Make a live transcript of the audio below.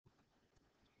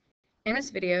In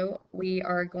this video, we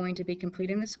are going to be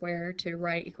completing the square to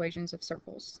write equations of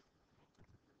circles.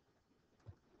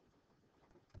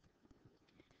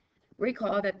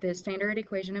 Recall that the standard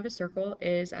equation of a circle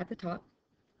is at the top,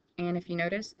 and if you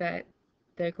notice that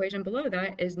the equation below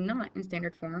that is not in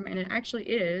standard form, and it actually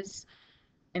is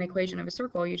an equation of a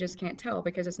circle, you just can't tell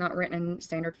because it's not written in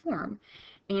standard form.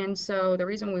 And so the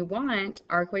reason we want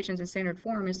our equations in standard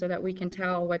form is so that we can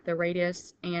tell what the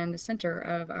radius and the center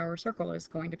of our circle is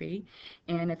going to be.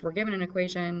 And if we're given an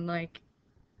equation like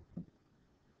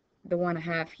the one I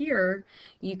have here,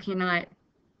 you cannot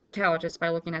tell just by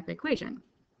looking at the equation.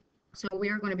 So we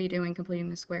are going to be doing completing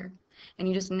the square. And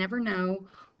you just never know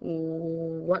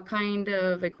what kind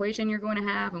of equation you're going to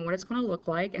have and what it's going to look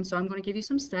like. And so I'm going to give you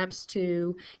some steps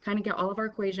to kind of get all of our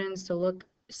equations to look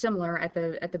similar at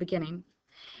the beginning.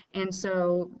 And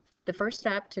so the first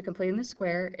step to completing the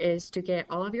square is to get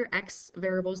all of your x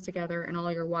variables together and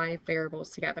all your y variables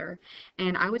together.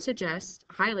 And I would suggest,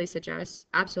 highly suggest,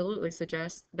 absolutely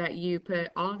suggest that you put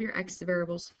all of your x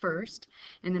variables first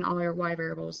and then all your y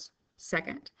variables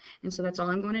second. And so that's all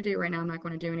I'm going to do right now. I'm not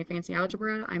going to do any fancy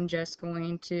algebra. I'm just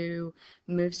going to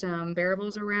move some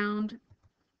variables around.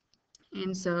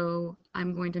 And so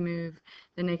I'm going to move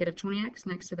the negative 20x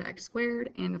next to the x squared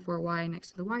and the 4y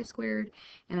next to the y squared,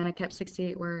 and then I kept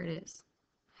 68 where it is.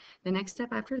 The next step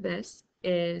after this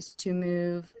is to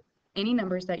move any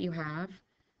numbers that you have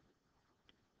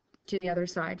to the other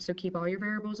side. So keep all your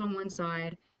variables on one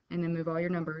side and then move all your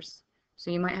numbers.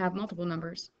 So you might have multiple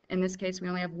numbers. In this case, we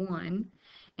only have one.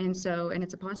 And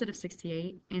it's a positive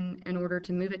 68. And in order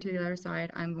to move it to the other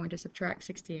side, I'm going to subtract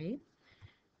 68.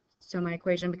 So my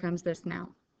equation becomes this now.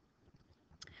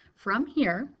 From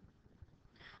here,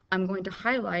 I'm going to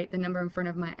highlight the number in front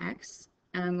of my x,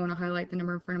 and I'm going to highlight the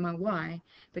number in front of my y,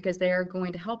 because they are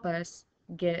going to help us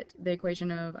get the equation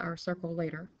of our circle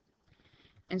later.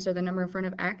 And so the number in front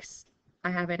of x, I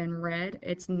have it in red,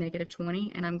 it's negative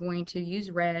 20, and I'm going to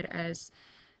use red as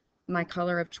my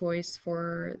color of choice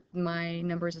for my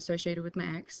numbers associated with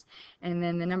my x. And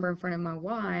then the number in front of my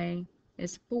y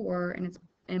is 4, and it's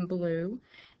in blue,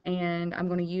 and I'm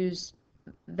going to use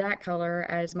that color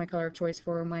as my color of choice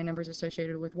for my numbers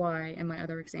associated with y and my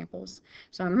other examples.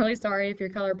 So I'm really sorry if you're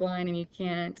colorblind and you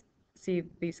can't see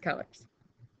these colors.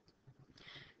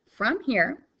 From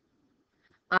here,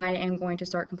 I am going to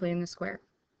start completing the square.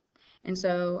 And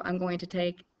so I'm going to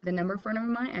take the number in front of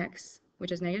my x,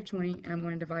 which is negative 20, and I'm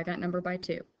going to divide that number by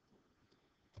 2.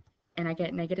 And I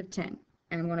get negative 10.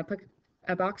 And I'm going to put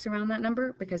a box around that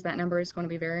number because that number is going to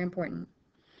be very important.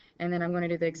 And then I'm going to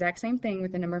do the exact same thing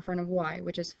with the number in front of y,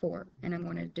 which is 4. And I'm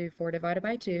going to do 4 divided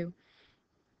by 2,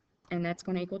 and that's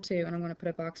going to equal 2, and I'm going to put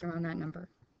a box around that number.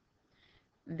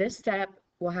 This step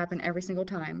will happen every single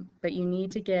time, but you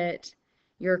need to get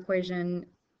your equation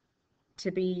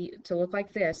to look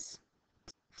like this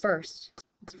first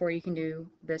before you can do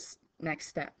this next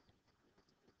step.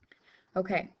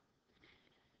 Okay.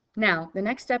 Now, the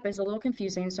next step is a little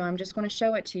confusing, so I'm just going to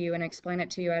show it to you and explain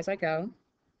it to you as I go.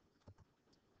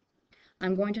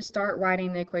 I'm going to start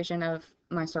writing the equation of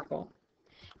my circle.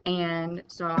 And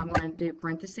so I'm going to do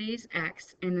parentheses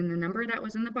x, and then the number that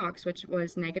was in the box, which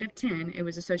was negative 10, it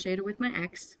was associated with my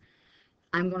x.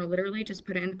 I'm going to literally just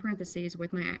put it in parentheses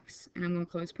with my x, and I'm going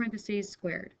to close parentheses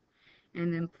squared.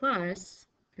 And then plus,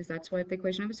 because that's what the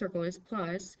equation of a circle is,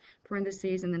 plus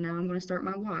parentheses, and then now I'm going to start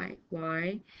my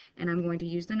y, and I'm going to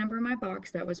use the number in my box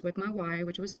that was with my y,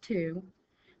 which was 2,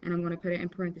 and I'm going to put it in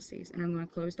parentheses, and I'm going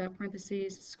to close that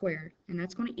parentheses squared, and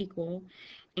that's going to equal,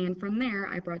 and from there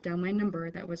I brought down my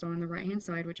number that was on the right hand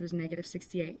side, which was negative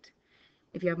 68.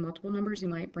 If you have multiple numbers, you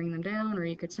might bring them down, or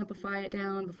you could simplify it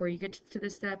down before you get to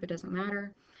this step. It doesn't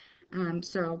matter.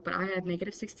 But I had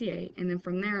negative 68, and then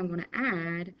from there I'm going to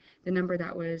add the number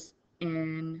that was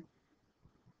in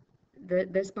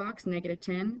this box, negative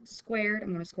 10 squared. I'm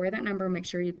going to square that number, make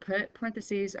sure you put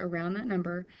parentheses around that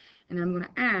number, and I'm going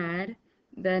to add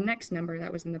the next number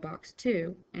that was in the box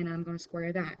 2, and I'm going to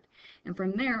square that. And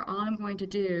from there, all I'm going to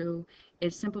do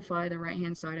is simplify the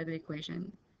right-hand side of the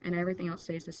equation, and everything else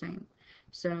stays the same.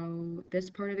 So this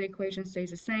part of the equation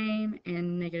stays the same,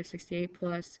 and negative 68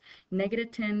 plus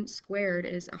negative 10 squared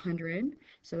is 100,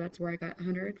 so that's where I got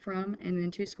 100 from, and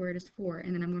then 2 squared is 4,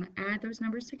 and then I'm going to add those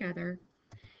numbers together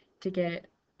to get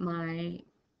my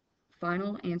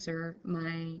final answer.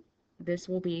 This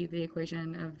will be the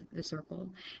equation of the circle.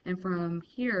 And from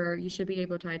here, you should be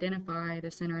able to identify the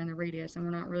center and the radius, and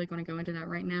we're not really going to go into that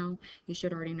right now. You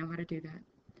should already know how to do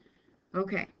that.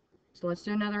 Okay, so let's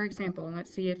do another example, and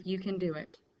let's see if you can do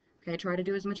it. Okay, try to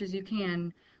do as much as you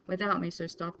can without me, so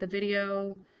stop the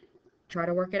video, try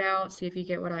to work it out, see if you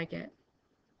get what I get.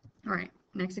 All right,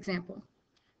 next example.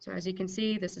 So as you can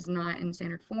see, this is not in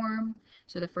standard form.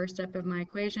 So the first step of my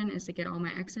equation is to get all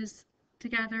my x's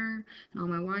together and all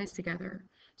my y's together.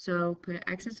 So put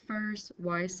x's first,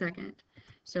 y's second.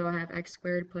 So I have x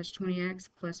squared plus 20x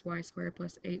plus y squared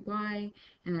plus 8y,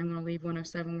 and then I'm going to leave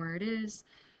 107 where it is.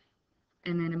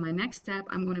 And then in my next step,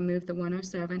 I'm going to move the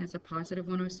 107, it's a positive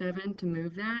 107, to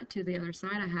move that to the other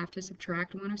side, I have to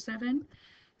subtract 107.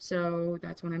 So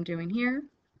that's what I'm doing here.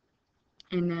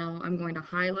 And now I'm going to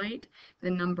highlight the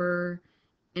number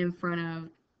in front of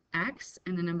x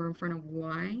and the number in front of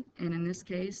y. And in this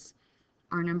case,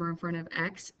 our number in front of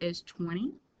x is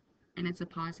 20, and it's a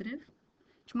positive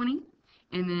 20.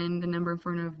 And then the number in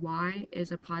front of y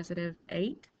is a positive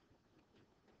 8.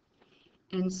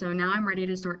 And so now I'm ready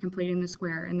to start completing the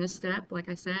square. In this step, like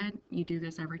I said, you do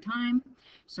this every time.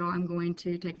 So I'm going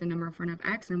to take the number in front of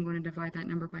x, I'm going to divide that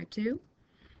number by 2.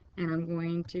 And I'm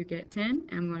going to get 10,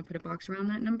 and I'm going to put a box around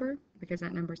that number because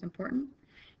that number is important.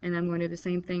 And I'm going to do the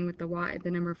same thing with the y, the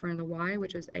number in front of the y,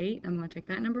 which is 8. I'm going to take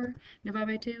that number, divide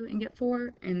by 2, and get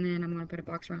 4. And then I'm going to put a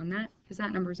box around that because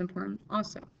that number is important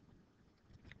also.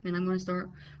 Then I'm going to start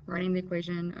writing the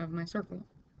equation of my circle.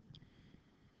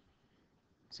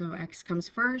 So x comes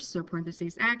first, so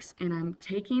parentheses x, and I'm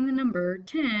taking the number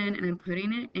 10 and I'm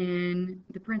putting it in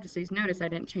the parentheses. Notice I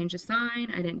didn't change the sign,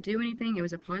 I didn't do anything, it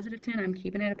was a positive 10, I'm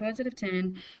keeping it a positive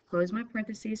 10, close my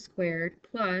parentheses squared,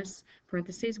 plus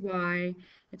parentheses y,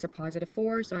 it's a positive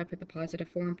 4, so I put the positive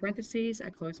 4 in parentheses, I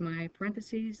close my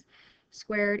parentheses,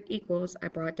 squared equals, I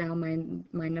brought down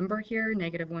my number here,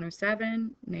 negative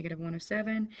 107,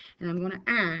 and I'm going to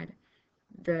add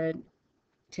the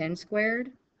 10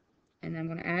 squared, and I'm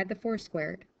going to add the 4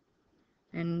 squared.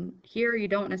 And here you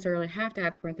don't necessarily have to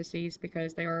have parentheses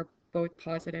because they are both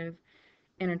positive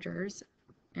integers.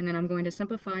 And then I'm going to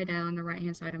simplify down the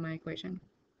right-hand side of my equation.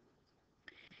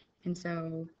 And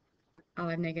so I'll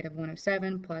have negative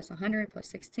 107 plus 100 plus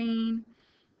 16,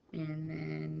 and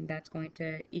then that's going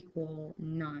to equal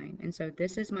 9. And so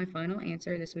this is my final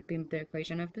answer. This would be the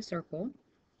equation of the circle.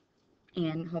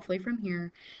 And hopefully from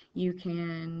here you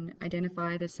can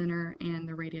identify the center and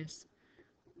the radius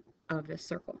of this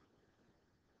circle.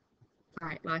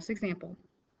 Alright, last example.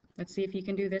 Let's see if you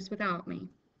can do this without me.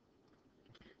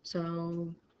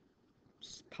 So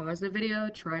just pause the video,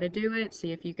 try to do it,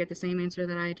 see if you get the same answer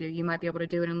that I do. You might be able to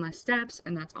do it in less steps,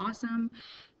 and that's awesome,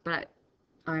 but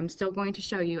I'm still going to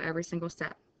show you every single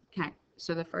step. Okay,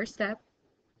 so the first step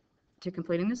to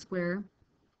completing the square,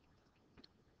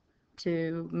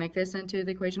 to make this into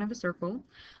the equation of a circle,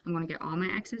 I'm going to get all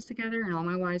my x's together and all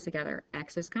my y's together.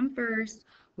 X's come first,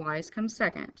 y's come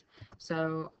second.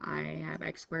 So I have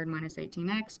x squared minus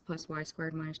 18x plus y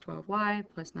squared minus 12y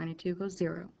plus 92 equals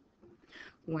 0.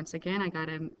 Once again, I got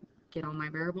to get all my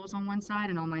variables on one side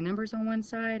and all my numbers on one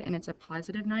side, and it's a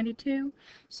positive 92.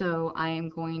 So I am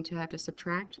going to have to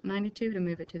subtract 92 to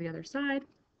move it to the other side.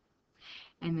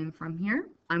 And then from here,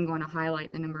 I'm going to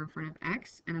highlight the number in front of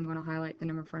x, and I'm going to highlight the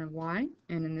number in front of y.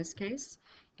 And in this case,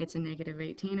 it's a negative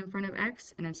 18 in front of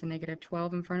x, and it's a negative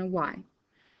 12 in front of y.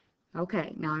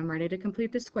 Okay, now I'm ready to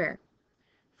complete the square.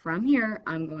 From here,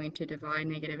 I'm going to divide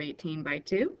negative 18 by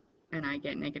 2, and I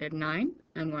get negative 9.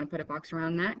 I'm going to put a box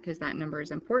around that because that number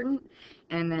is important.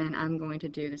 And then I'm going to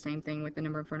do the same thing with the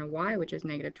number in front of y, which is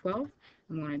negative 12.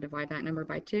 I'm going to divide that number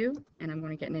by 2, and I'm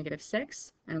going to get negative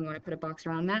 6. And I'm going to put a box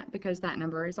around that because that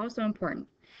number is also important.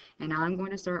 And now I'm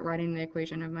going to start writing the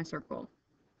equation of my circle.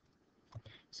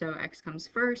 So x comes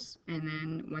first, and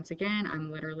then once again,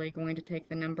 I'm literally going to take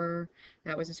the number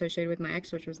that was associated with my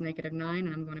x, which was negative 9,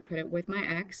 and I'm going to put it with my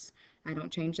x. I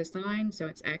don't change the sign, so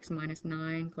it's x minus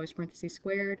 9, close parentheses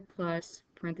squared, plus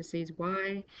parentheses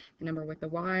y. The number with the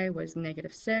y was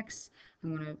negative 6.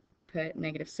 I'm going to put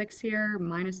negative 6 here,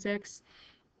 minus 6.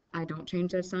 I don't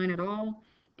change that sign at all.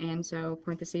 And so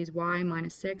parentheses y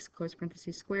minus 6, close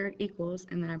parentheses squared, equals,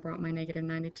 and then I brought my negative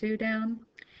 92 down.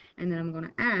 And then I'm going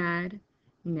to add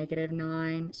negative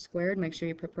 9 squared, make sure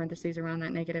you put parentheses around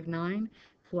that negative 9,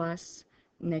 plus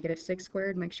negative 6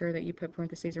 squared, make sure that you put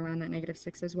parentheses around that negative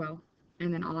 6 as well.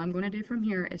 And then all I'm going to do from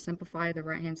here is simplify the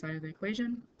right hand side of the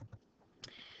equation.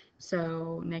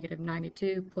 So negative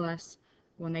 92 plus,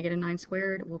 well, negative 9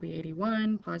 squared will be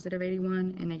 81, positive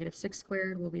 81, and negative 6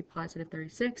 squared will be positive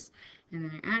 36. And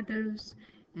then I add those,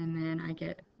 and then I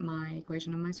get my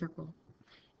equation of my circle.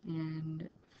 And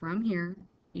from here,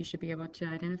 you should be able to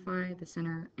identify the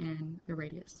center and the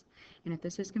radius. And if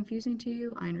this is confusing to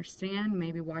you, I understand.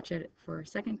 Maybe watch it for a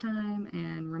second time,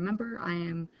 and remember, I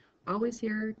am always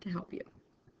here to help you.